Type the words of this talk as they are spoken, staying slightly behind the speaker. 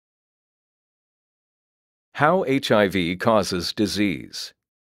How HIV causes disease.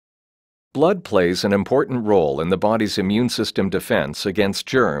 Blood plays an important role in the body's immune system defense against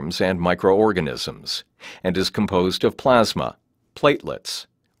germs and microorganisms, and is composed of plasma, platelets,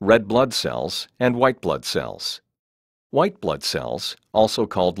 red blood cells, and white blood cells. White blood cells, also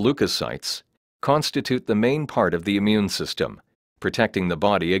called leukocytes, constitute the main part of the immune system, protecting the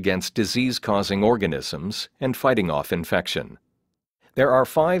body against disease-causing organisms and fighting off infection. There are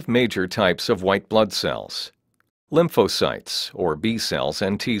 5 major types of white blood cells: lymphocytes, or B cells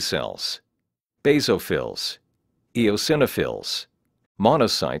and T cells, basophils, eosinophils,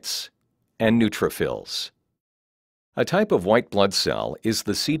 monocytes, and neutrophils. A type of white blood cell is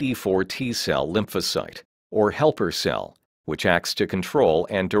the CD4 T-cell lymphocyte, or helper cell, which acts to control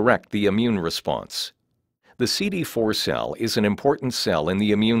and direct the immune response. The CD4 cell is an important cell in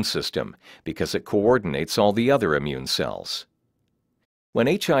the immune system because it coordinates all the other immune cells. When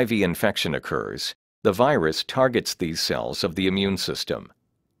HIV infection occurs, the virus targets these cells of the immune system.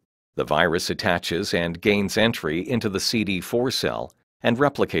 The virus attaches and gains entry into the CD4 cell and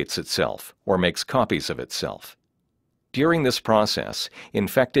replicates itself or makes copies of itself. During this process,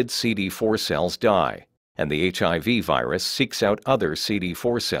 infected CD4 cells die, and the HIV virus seeks out other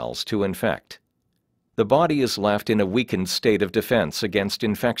CD4 cells to infect. The body is left in a weakened state of defense against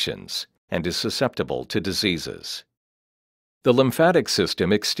infections and is susceptible to diseases. The lymphatic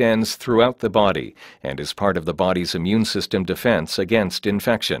system extends throughout the body and is part of the body's immune system defense against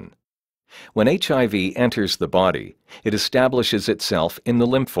infection. When HIV enters the body, it establishes itself in the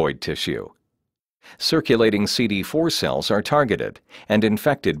lymphoid tissue. Circulating CD4 cells are targeted and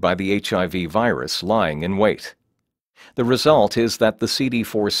infected by the HIV virus lying in wait. The result is that the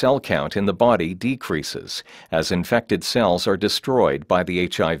CD4 cell count in the body decreases as infected cells are destroyed by the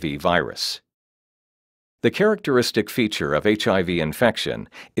HIV virus. The characteristic feature of HIV infection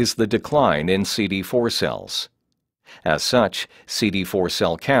is the decline in CD4 cells. As such, CD4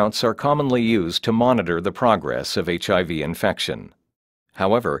 cell counts are commonly used to monitor the progress of HIV infection.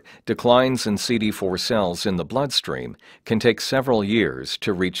 However, declines in CD4 cells in the bloodstream can take several years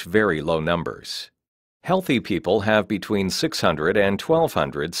to reach very low numbers. Healthy people have between 600 and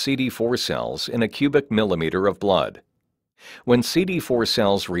 1200 CD4 cells in a cubic millimeter of blood. When CD4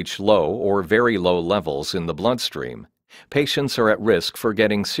 cells reach low or very low levels in the bloodstream, patients are at risk for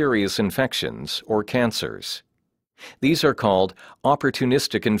getting serious infections or cancers. These are called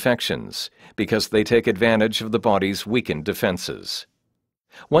opportunistic infections because they take advantage of the body's weakened defenses.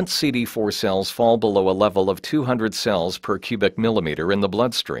 Once CD4 cells fall below a level of 200 cells per cubic millimeter in the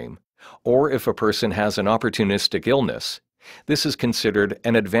bloodstream, or if a person has an opportunistic illness, this is considered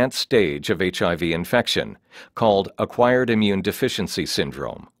an advanced stage of HIV infection, called acquired immune deficiency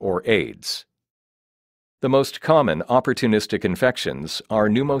syndrome, or AIDS. The most common opportunistic infections are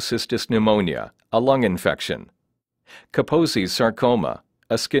pneumocystis pneumonia, a lung infection; Kaposi's sarcoma,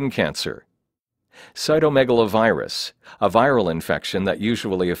 a skin cancer; cytomegalovirus, a viral infection that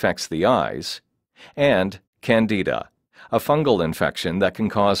usually affects the eyes; and Candida, a fungal infection that can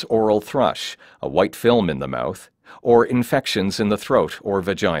cause oral thrush, a white film in the mouth, or infections in the throat or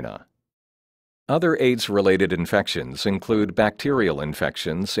vagina. Other AIDS-related infections include bacterial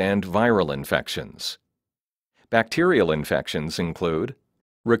infections and viral infections. Bacterial infections include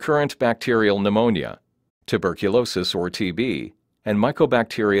recurrent bacterial pneumonia, tuberculosis or TB, and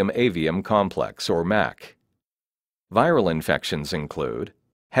Mycobacterium avium complex or MAC. Viral infections include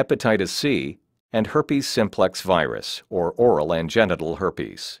hepatitis C and herpes simplex virus or oral and genital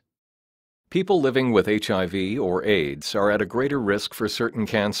herpes. People living with HIV or AIDS are at a greater risk for certain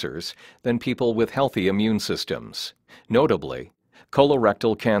cancers than people with healthy immune systems, notably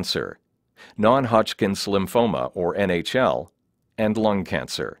colorectal cancer, non-Hodgkin's lymphoma or NHL, and lung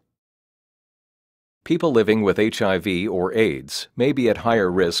cancer. People living with HIV or AIDS may be at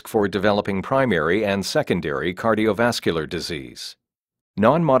higher risk for developing primary and secondary cardiovascular disease.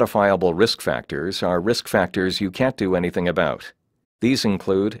 Non-modifiable risk factors are risk factors you can't do anything about. These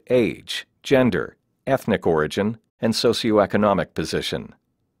include age, gender, ethnic origin, and socioeconomic position.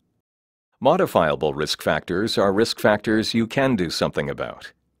 Modifiable risk factors are risk factors you can do something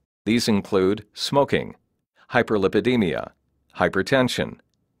about. These include smoking, hyperlipidemia, hypertension,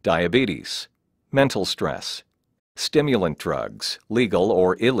 diabetes, mental stress, stimulant drugs, legal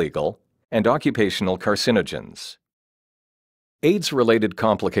or illegal, and occupational carcinogens. AIDS-related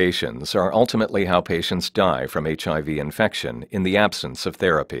complications are ultimately how patients die from HIV infection in the absence of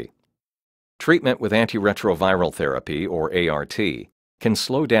therapy. Treatment with antiretroviral therapy, or ART, can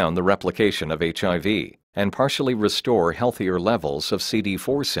slow down the replication of HIV and partially restore healthier levels of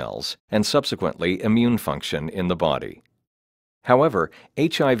CD4 cells and subsequently immune function in the body. However,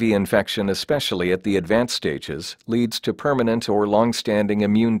 HIV infection, especially at the advanced stages, leads to permanent or long-standing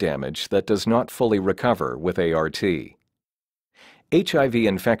immune damage that does not fully recover with ART. HIV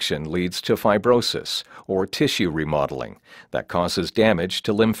infection leads to fibrosis, or tissue remodeling, that causes damage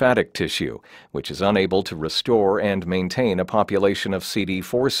to lymphatic tissue, which is unable to restore and maintain a population of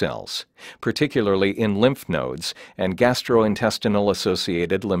CD4 cells, particularly in lymph nodes and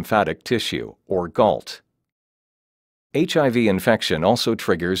gastrointestinal-associated lymphatic tissue, or GALT. HIV infection also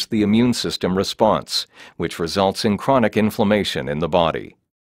triggers the immune system response, which results in chronic inflammation in the body.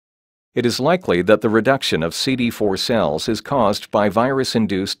 It is likely that the reduction of CD4 cells is caused by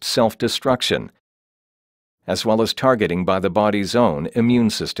virus-induced self-destruction, as well as targeting by the body's own immune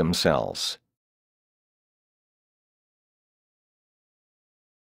system cells.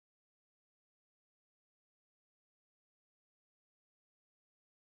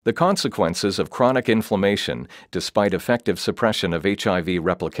 The consequences of chronic inflammation, despite effective suppression of HIV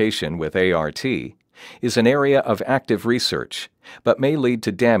replication with ART, is an area of active research, but may lead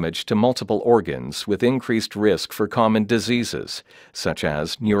to damage to multiple organs with increased risk for common diseases, such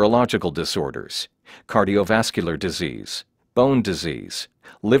as neurological disorders, cardiovascular disease, bone disease,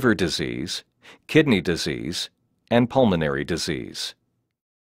 liver disease, kidney disease, and pulmonary disease.